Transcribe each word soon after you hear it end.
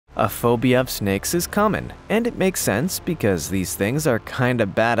A phobia of snakes is common, and it makes sense because these things are kinda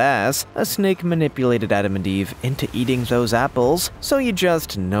badass. A snake manipulated Adam and Eve into eating those apples, so you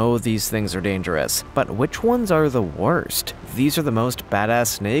just know these things are dangerous. But which ones are the worst? These are the most badass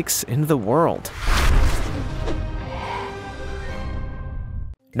snakes in the world.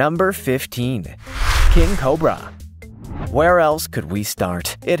 Number 15. King Cobra. Where else could we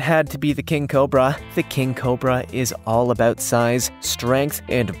start? It had to be the king cobra. The king cobra is all about size, strength,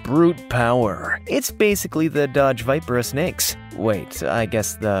 and brute power. It's basically the Dodge Viper of snakes. Wait, I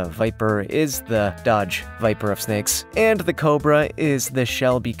guess the Viper is the Dodge Viper of snakes. And the Cobra is the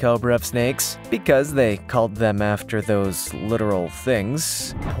Shelby Cobra of snakes, because they called them after those literal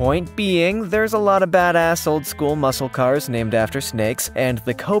things. Point being, there's a lot of badass old school muscle cars named after snakes, and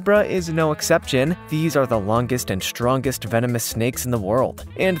the Cobra is no exception. These are the longest and strongest venomous snakes in the world,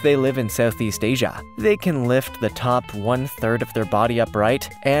 and they live in Southeast Asia. They can lift the top 1/3 of their body upright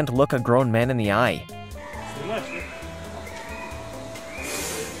and look a grown man in the eye.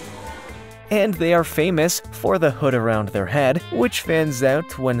 And they are famous for the hood around their head, which fans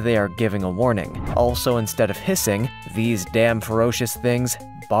out when they are giving a warning. Also, instead of hissing, these damn ferocious things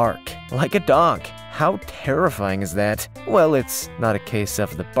bark like a dog. How terrifying is that? Well, it's not a case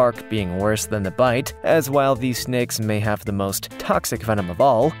of the bark being worse than the bite, as while these snakes may have the most toxic venom of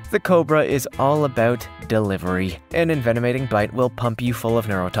all, the cobra is all about delivery. An envenomating bite will pump you full of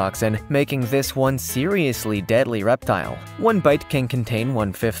neurotoxin, making this one seriously deadly reptile. One bite can contain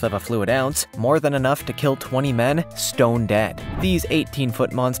 1/5 of a fluid ounce, more than enough to kill 20 men stone dead. These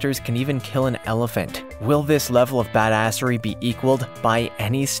 18-foot monsters can even kill an elephant. Will this level of badassery be equaled by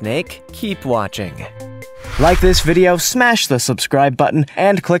any snake? Keep watching. Like this video, smash the subscribe button,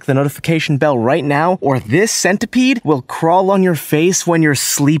 and click the notification bell right now, or this centipede will crawl on your face when you're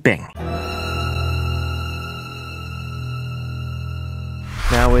sleeping.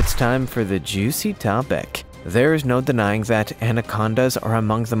 Now it's time for the juicy topic. There's no denying that anacondas are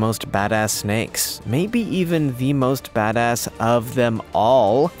among the most badass snakes, maybe even the most badass of them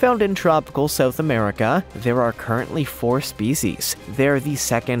all. Found in tropical South America, there are currently 4 species. They're the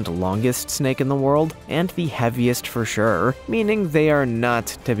second longest snake in the world, and the heaviest for sure, meaning they are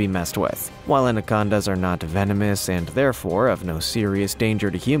not to be messed with. While anacondas are not venomous and therefore of no serious danger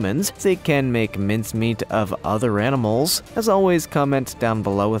to humans, they can make mincemeat of other animals. As always, comment down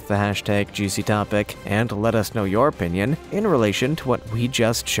below with the hashtag #JuicyTopic and let us know your opinion in relation to what we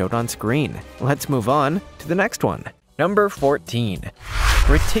just showed on screen. Let's move on to the next one. Number 14.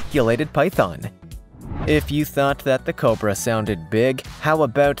 Reticulated python. If you thought that the cobra sounded big, how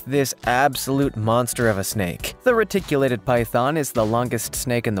about this absolute monster of a snake? The reticulated python is the longest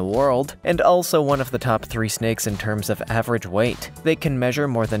snake in the world, and also one of the top 3 snakes in terms of average weight. They can measure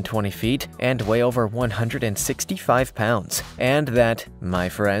more than 20 feet and weigh over 165 pounds. And that, my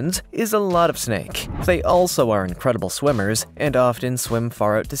friends, is a lot of snake. They also are incredible swimmers, and often swim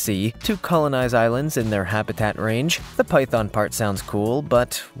far out to sea to colonize islands in their habitat range. The python part sounds cool,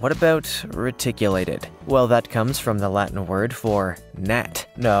 but what about reticulated? Well, that comes from the Latin word for net.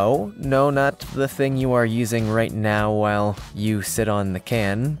 No, not the thing you are using right now while you sit on the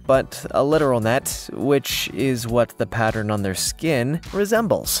can, but a literal net, which is what the pattern on their skin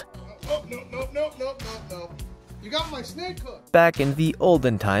resembles. Oh, no. You got my snake hook! Back in the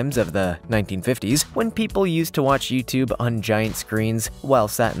olden times of the 1950s, when people used to watch YouTube on giant screens while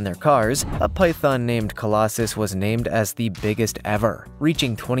sat in their cars, a python named Colossus was named as the biggest ever,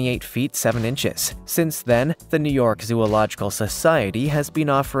 reaching 28 feet 7 inches. Since then, the New York Zoological Society has been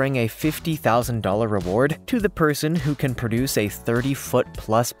offering a $50,000 reward to the person who can produce a 30-foot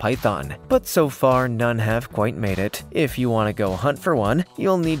plus python. But so far, none have quite made it. If you want to go hunt for one,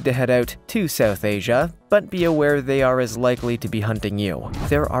 you'll need to head out to South Asia, but be aware they are as likely to be hunting you.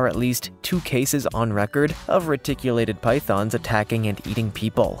 There are at least 2 cases on record of reticulated pythons attacking and eating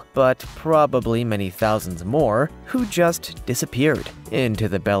people, but probably many thousands more who just disappeared into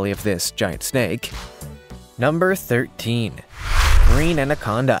the belly of this giant snake. Number 13. Green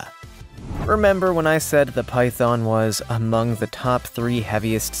anaconda. Remember when I said the python was among the top 3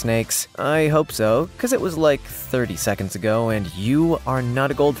 heaviest snakes? I hope so, cause it was like 30 seconds ago and you are not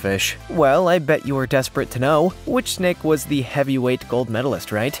a goldfish. Well, I bet you are desperate to know which snake was the heavyweight gold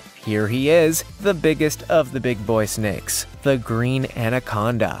medalist, right? Here he is, the biggest of the big boy snakes, the green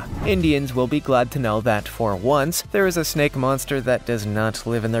anaconda. Indians will be glad to know that for once, there is a snake monster that does not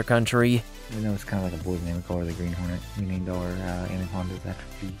live in their country. I know it's kind of like a boy's name. We call her the Green Hornet. We named our anacondas after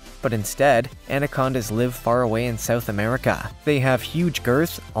G. But instead, anacondas live far away in South America. They have huge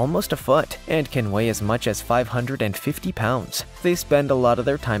girths, almost a foot, and can weigh as much as 550 pounds. They spend a lot of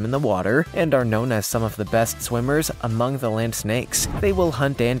their time in the water and are known as some of the best swimmers among the land snakes. They will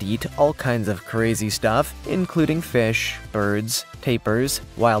hunt and eat all kinds of crazy stuff, including fish, birds, tapirs,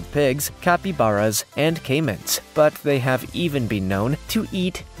 wild pigs, capybaras, and caimans. But they have even been known to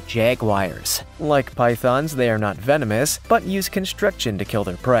eat jaguars. Like pythons, they are not venomous, but use constriction to kill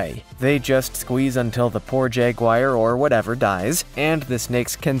their prey. They just squeeze until the poor jaguar or whatever dies, and the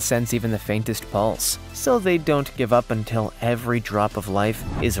snakes can sense even the faintest pulse. So they don't give up until every drop of life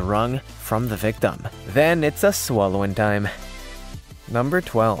is wrung from the victim. Then it's a swallowing time. Number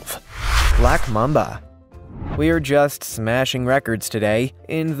 12. Black Mamba. We are just smashing records today.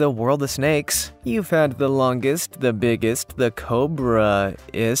 In the world of snakes, you've had the longest, the biggest, the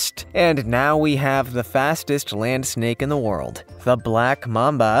cobra-ist, and now we have the fastest land snake in the world, the Black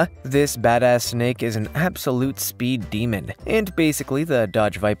Mamba. This badass snake is an absolute speed demon, and basically the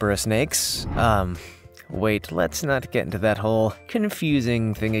Dodge Viper of snakes. Wait, let's not get into that whole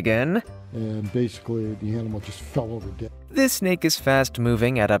confusing thing again. And basically, the animal just fell over dead. This snake is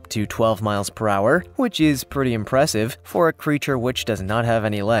fast-moving at up to 12 miles per hour, which is pretty impressive for a creature which does not have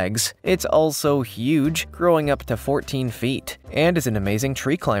any legs. It's also huge, growing up to 14 feet, and is an amazing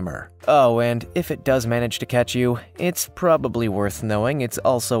tree climber. Oh, and if it does manage to catch you, it's probably worth knowing it's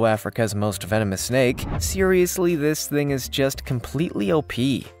also Africa's most venomous snake. Seriously, this thing is just completely OP.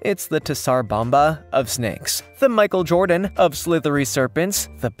 It's the Tsar Bomba of snakes, the Michael Jordan of slithery serpents,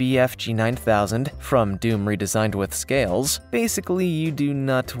 the BFG 9000 from Doom redesigned with scales. Basically, you do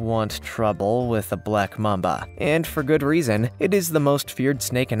not want trouble with a Black Mamba, and for good reason. It is the most feared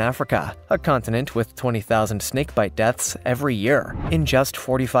snake in Africa, a continent with 20,000 snakebite deaths every year. In just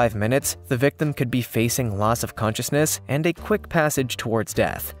 45 minutes, the victim could be facing loss of consciousness and a quick passage towards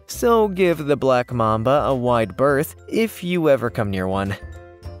death. So give the Black Mamba a wide berth if you ever come near one.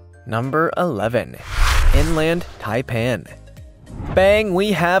 Number 11. Inland taipan. Bang,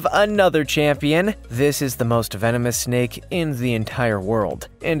 we have another champion. This is the most venomous snake in the entire world,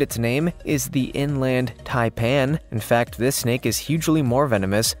 and its name is the inland taipan. In fact, this snake is hugely more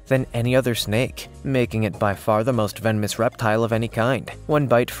venomous than any other snake, making it by far the most venomous reptile of any kind. One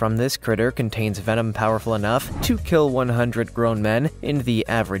bite from this critter contains venom powerful enough to kill 100 grown men in the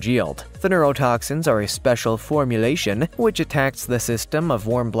average yield. The neurotoxins are a special formulation which attacks the system of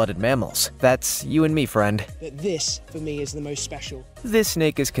warm-blooded mammals. That's you and me, friend. But this, for me, is the most special. This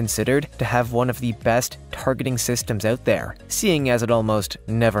snake is considered to have one of the best targeting systems out there, seeing as it almost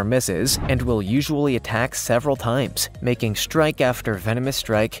never misses and will usually attack several times, making strike after venomous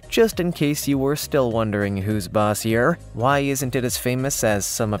strike. Just in case you were still wondering who's boss here, why isn't it as famous as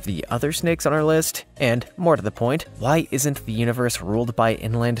some of the other snakes on our list? And more to the point, why isn't the universe ruled by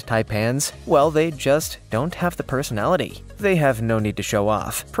inland taipans? Well, they just don't have the personality. They have no need to show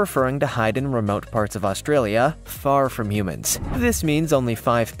off, preferring to hide in remote parts of Australia, far from humans. This means only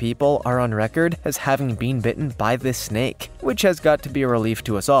 5 people are on record as having been bitten by this snake, which has got to be a relief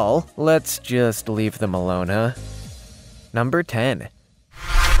to us all. Let's just leave them alone, huh? Number 10.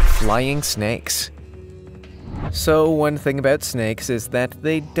 Flying snakes. So one thing about snakes is that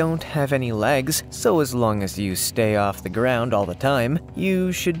they don't have any legs, so as long as you stay off the ground all the time,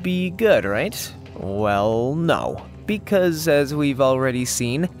 you should be good, right? Well, no. Because as we've already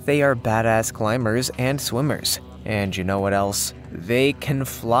seen, they are badass climbers and swimmers. And you know what else? They can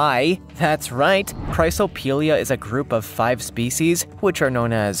fly. That's right. Chrysopelia is a group of 5 species which are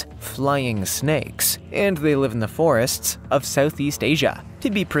known as flying snakes, and they live in the forests of Southeast Asia. To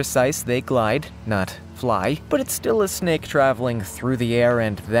be precise, they glide, not fly, but it's still a snake traveling through the air,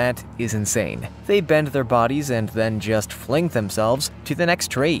 and that is insane. They bend their bodies and then just fling themselves to the next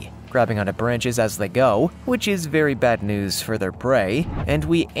tree, grabbing onto branches as they go, which is very bad news for their prey. And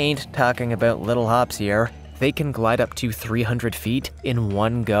we ain't talking about little hops here. They can glide up to 300 feet in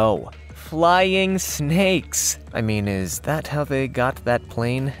one go. Flying snakes! I mean, is that how they got that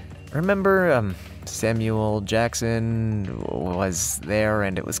plane? Remember, Samuel Jackson was there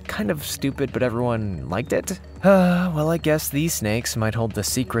and it was kind of stupid, but everyone liked it? Well, I guess these snakes might hold the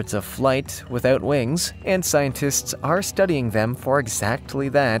secrets of flight without wings, and scientists are studying them for exactly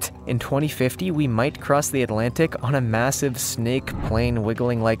that. In 2050, we might cross the Atlantic on a massive snake plane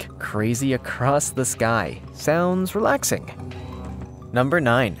wiggling like crazy across the sky. Sounds relaxing. Number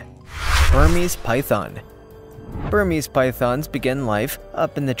 9. Burmese python. Burmese pythons begin life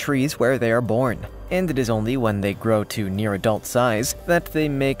up in the trees where they are born, and it is only when they grow to near adult size that they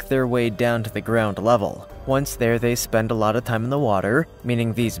make their way down to the ground level. Once there, they spend a lot of time in the water,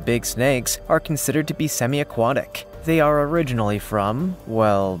 meaning these big snakes are considered to be semi-aquatic. They are originally from,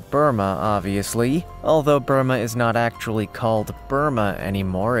 well, Burma, obviously. Although Burma is not actually called Burma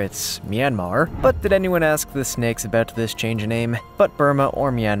anymore, it's Myanmar. But did anyone ask the snakes about this change in name? But Burma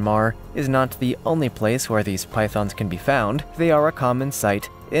or Myanmar is not the only place where these pythons can be found. They are a common sight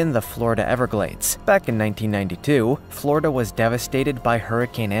in the Florida Everglades. Back in 1992, Florida was devastated by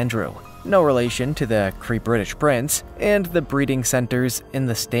Hurricane Andrew. No relation to the British prince, and the breeding centers in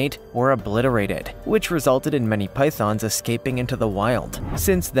the state were obliterated, which resulted in many pythons escaping into the wild.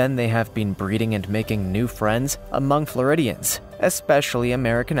 Since then, they have been breeding and making new friends among Floridians, especially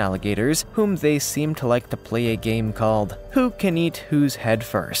American alligators, whom they seem to like to play a game called Who Can Eat Whose Head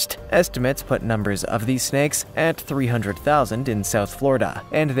First. Estimates put numbers of these snakes at 300,000 in South Florida,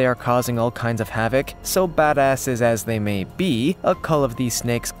 and they are causing all kinds of havoc, so badasses as they may be, a cull of these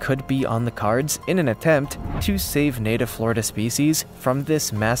snakes could be on the cards in an attempt to save native Florida species from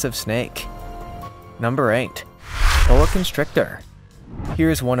this massive snake. Number 8. Boa constrictor.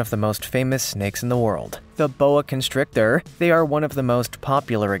 Here's one of the most famous snakes in the world. The boa constrictor. They are one of the most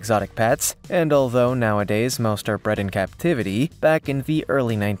popular exotic pets, and although nowadays most are bred in captivity, back in the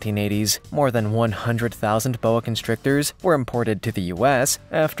early 1980s, more than 100,000 boa constrictors were imported to the US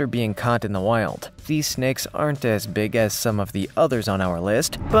after being caught in the wild. These snakes aren't as big as some of the others on our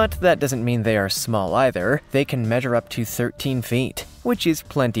list, but that doesn't mean they are small either. They can measure up to 13 feet, which is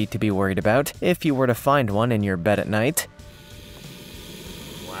plenty to be worried about if you were to find one in your bed at night.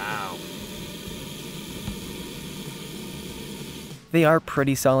 They are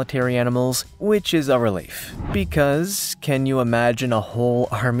pretty solitary animals, which is a relief. Because, can you imagine a whole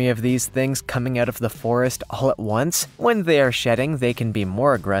army of these things coming out of the forest all at once? When they are shedding, they can be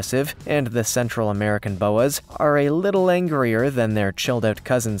more aggressive, and the Central American boas are a little angrier than their chilled-out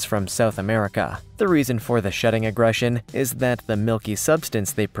cousins from South America. The reason for the shedding aggression is that the milky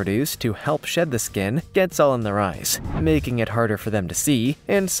substance they produce to help shed the skin gets all in their eyes, making it harder for them to see,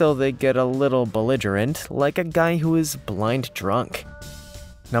 and so they get a little belligerent, like a guy who is blind drunk.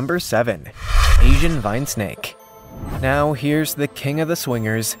 Number 7. Asian vine snake. Now here's the king of the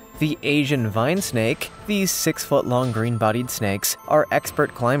swingers, the Asian vine snake. These 6-foot-long green-bodied snakes are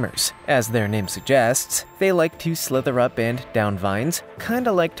expert climbers. As their name suggests, they like to slither up and down vines,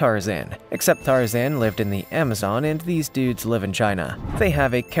 kinda like Tarzan. Except Tarzan lived in the Amazon and these dudes live in China. They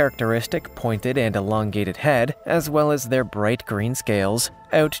have a characteristic pointed and elongated head, as well as their bright green scales.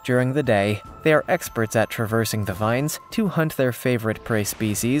 Out during the day, they are experts at traversing the vines to hunt their favorite prey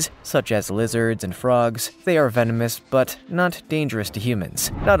species, such as lizards and frogs. They are venomous, but not dangerous to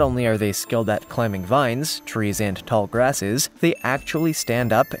humans. Not only are they skilled at climbing vines, trees, and tall grasses, they actually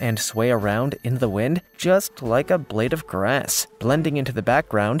stand up and sway around in the wind just like a blade of grass, blending into the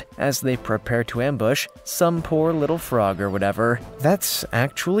background as they prepare to ambush some poor little frog or whatever. That's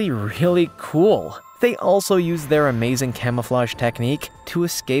actually really cool. They also use their amazing camouflage technique to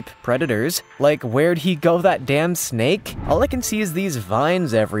escape predators. Like, where'd he go, that damn snake? All I can see is these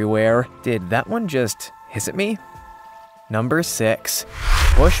vines everywhere. Did that one just hiss at me? Number 6.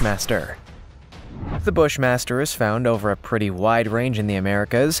 Bushmaster. The Bushmaster is found over a pretty wide range in the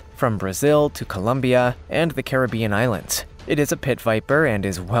Americas, from Brazil to Colombia and the Caribbean islands. It is a pit viper and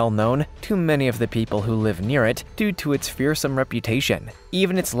is well known to many of the people who live near it due to its fearsome reputation.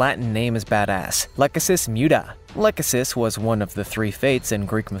 Even its Latin name is badass, Lecasis muta. Lecasis was one of the 3 fates in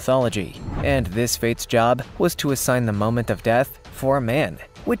Greek mythology, and this fate's job was to assign the moment of death for a man,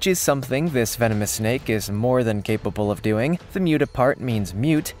 which is something this venomous snake is more than capable of doing. The muta part means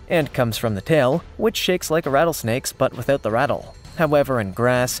mute and comes from the tail, which shakes like a rattlesnake's but without the rattle. However, in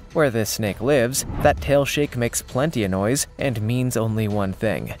grass, where this snake lives, that tail shake makes plenty of noise and means only one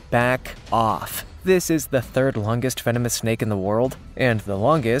thing: back off. This is the 3rd longest venomous snake in the world, and the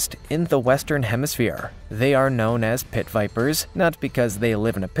longest in the Western Hemisphere. They are known as pit vipers, not because they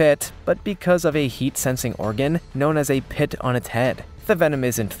live in a pit, but because of a heat-sensing organ known as a pit on its head. The venom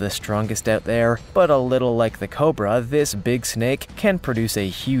isn't the strongest out there, but a little like the cobra, this big snake can produce a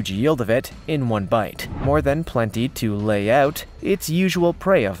huge yield of it in one bite, more than plenty to lay out its usual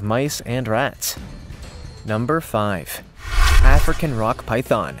prey of mice and rats. Number 5. African rock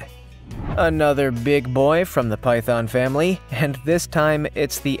python. Another big boy from the python family, and this time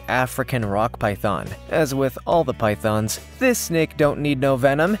it's the African rock python. As with all the pythons, this snake don't need no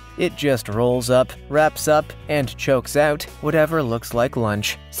venom, it just rolls up, wraps up, and chokes out whatever looks like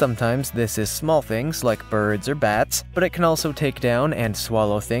lunch. Sometimes this is small things like birds or bats, but it can also take down and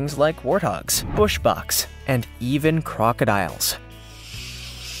swallow things like warthogs, bushbucks, and even crocodiles.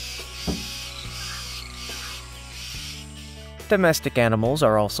 Domestic animals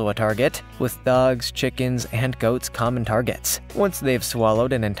are also a target, with dogs, chickens, and goats common targets. Once they've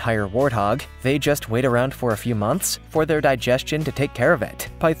swallowed an entire warthog, they just wait around for a few months for their digestion to take care of it.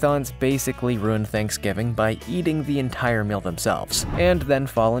 Pythons basically ruin Thanksgiving by eating the entire meal themselves, and then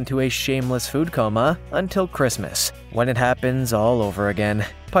fall into a shameless food coma until Christmas, when it happens all over again.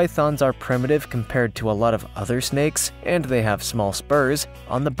 Pythons are primitive compared to a lot of other snakes, and they have small spurs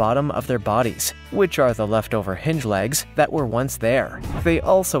on the bottom of their bodies, which are the leftover hinge legs that were once there. They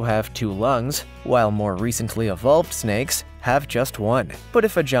also have 2 lungs, while more recently evolved snakes have just 1. But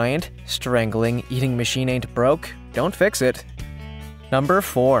if a giant, strangling eating machine ain't broke, don't fix it. Number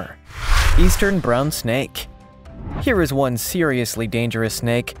 4. Eastern brown snake. Here is one seriously dangerous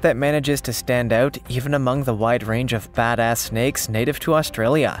snake that manages to stand out even among the wide range of badass snakes native to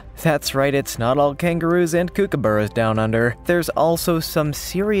Australia. That's right, it's not all kangaroos and kookaburras down under. There's also some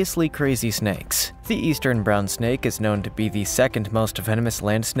seriously crazy snakes. The eastern brown snake is known to be the second most venomous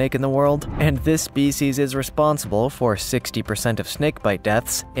land snake in the world, and this species is responsible for 60% of snakebite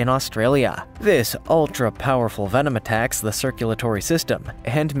deaths in Australia. This ultra-powerful venom attacks the circulatory system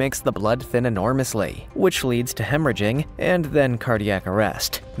and makes the blood thin enormously, which leads to hemorrhaging and then cardiac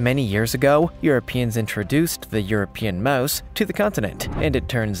arrest. Many years ago, Europeans introduced the European mouse to the continent, and it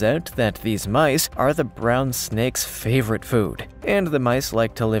turns out that these mice are the brown snake's favorite food. And the mice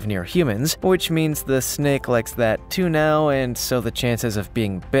like to live near humans, which means the snake likes that too now, and so the chances of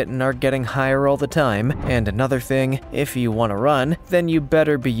being bitten are getting higher all the time. And another thing, if you want to run, then you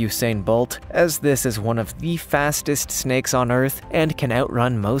better be Usain Bolt, as this is one of the fastest snakes on Earth and can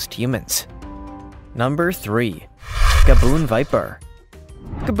outrun most humans. Number 3. Gaboon viper.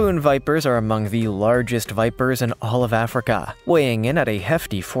 Gaboon vipers are among the largest vipers in all of Africa, weighing in at a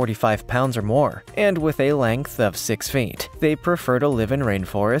hefty 45 pounds or more, and with a length of 6 feet. They prefer to live in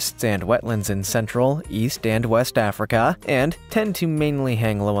rainforests and wetlands in Central, East, and West Africa, and tend to mainly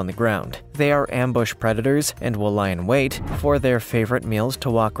hang low on the ground. They are ambush predators and will lie in wait for their favorite meals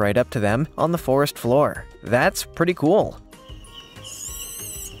to walk right up to them on the forest floor. That's pretty cool.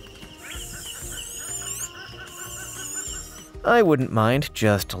 I wouldn't mind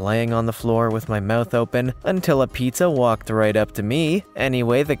just laying on the floor with my mouth open until a pizza walked right up to me.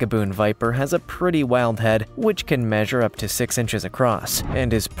 Anyway, the Gaboon viper has a pretty wild head, which can measure up to 6 inches across,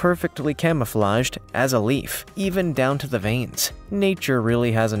 and is perfectly camouflaged as a leaf, even down to the veins. Nature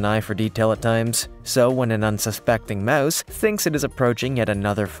really has an eye for detail at times, so when an unsuspecting mouse thinks it is approaching yet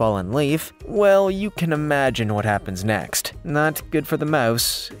another fallen leaf, well, you can imagine what happens next. Not good for the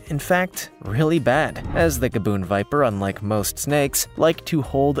mouse. In fact, really bad, as the Gaboon viper, unlike most snakes, like to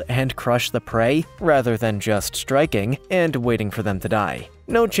hold and crush the prey rather than just striking and waiting for them to die.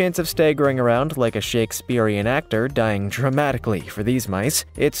 No chance of staggering around like a Shakespearean actor dying dramatically for these mice.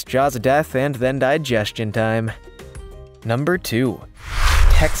 It's jaws of death and then digestion time. Number 2.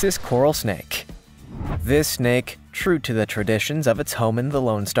 Texas coral snake. This snake, true to the traditions of its home in the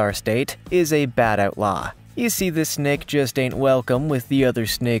Lone Star State, is a bad outlaw. You see, this snake just ain't welcome with the other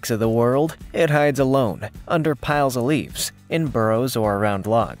snakes of the world. It hides alone, under piles of leaves, in burrows or around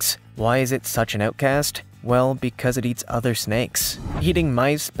logs. Why is it such an outcast? Well, because it eats other snakes. Eating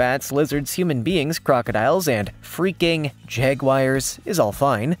mice, bats, lizards, human beings, crocodiles, and freaking jaguars is all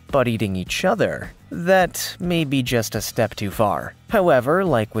fine, but eating each other, that may be just a step too far. However,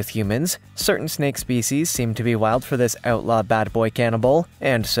 like with humans, certain snake species seem to be wild for this outlaw bad boy cannibal,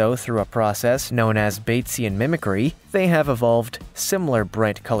 and so through a process known as Batesian mimicry, they have evolved similar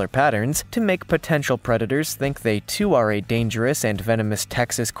bright color patterns to make potential predators think they too are a dangerous and venomous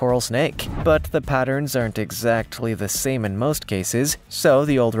Texas coral snake. But the patterns aren't exactly the same in most cases, so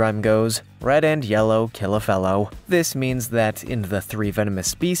the old rhyme goes, red and yellow kill a fellow. This means that in the 3 venomous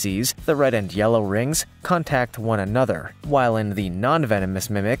species, the red and yellow rings contact one another, while in the non-venomous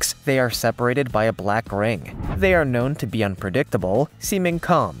mimics, they are separated by a black ring. They are known to be unpredictable, seeming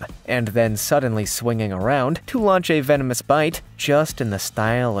calm, and then suddenly swinging around to launch a venomous bite, just in the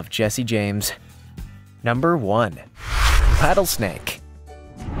style of Jesse James. Number 1. Rattlesnake.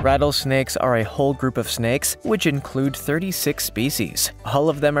 Rattlesnakes are a whole group of snakes which include 36 species. All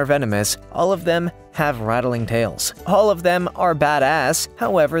of them are venomous, all of them have rattling tails. All of them are badass,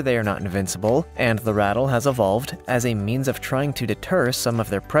 however they are not invincible, and the rattle has evolved as a means of trying to deter some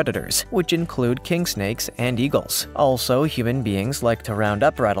of their predators, which include king snakes and eagles. Also, human beings like to round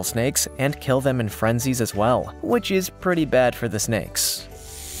up rattlesnakes and kill them in frenzies as well, which is pretty bad for the snakes.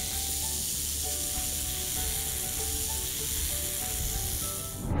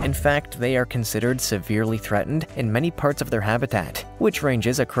 In fact, they are considered severely threatened in many parts of their habitat, which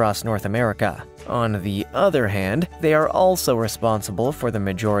ranges across North America. On the other hand, they are also responsible for the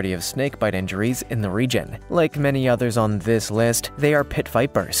majority of snakebite injuries in the region. Like many others on this list, they are pit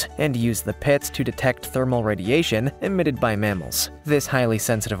vipers and use the pits to detect thermal radiation emitted by mammals. This highly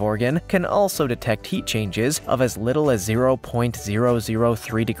sensitive organ can also detect heat changes of as little as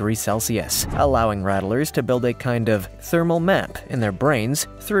 0.003 degrees Celsius, allowing rattlers to build a kind of thermal map in their brains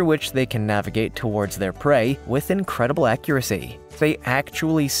through which they can navigate towards their prey with incredible accuracy. They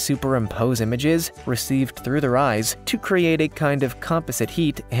actually superimpose images received through their eyes to create a kind of composite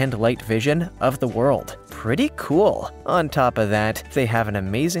heat and light vision of the world. Pretty cool. On top of that, they have an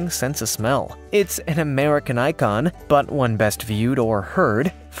amazing sense of smell. It's an American icon, but one best viewed or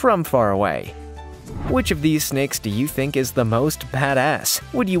heard from far away. Which of these snakes do you think is the most badass?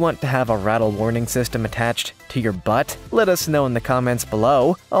 Would you want to have a rattle warning system attached to your butt? Let us know in the comments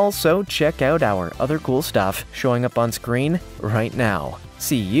below. Also, check out our other cool stuff showing up on screen right now.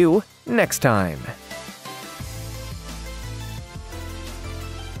 See you next time.